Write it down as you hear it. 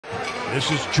This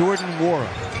is Jordan Wara.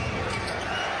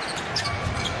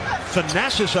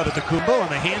 Thanasis out of the Kumbo on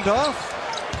the handoff.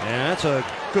 And that's a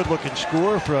good-looking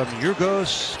score from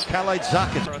Georgios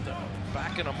Kalaitzakis.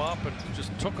 Backing him up and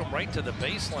just took him right to the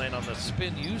baseline on the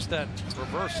spin. Used that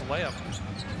reverse layup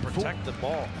to protect the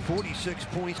ball. 46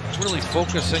 points. Really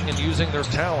focusing and using their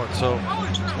talent. So,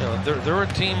 you know, they're a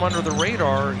team under the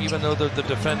radar, even though they're the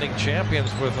defending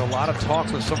champions, with a lot of talk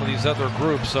with some of these other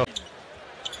groups. So,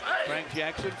 Frank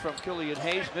Jackson from Killian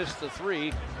Hayes missed the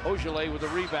three. Ojale with a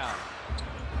rebound.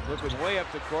 Looking way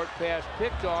up the court, pass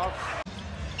picked off.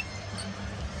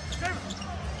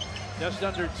 Just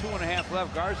under 2.5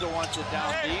 left. Garza wants it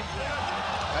down deep.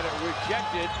 Had it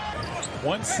rejected.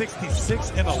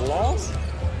 166 in a loss?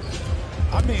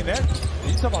 I mean, that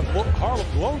you talking about Harlem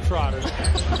Globetrotters.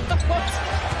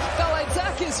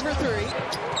 Kalaitzakis for three.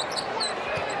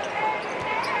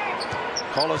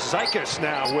 Kalaitzakis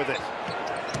now with it.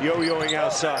 Yo-yoing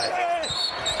outside.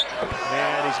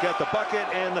 And he's got the bucket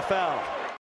and the foul.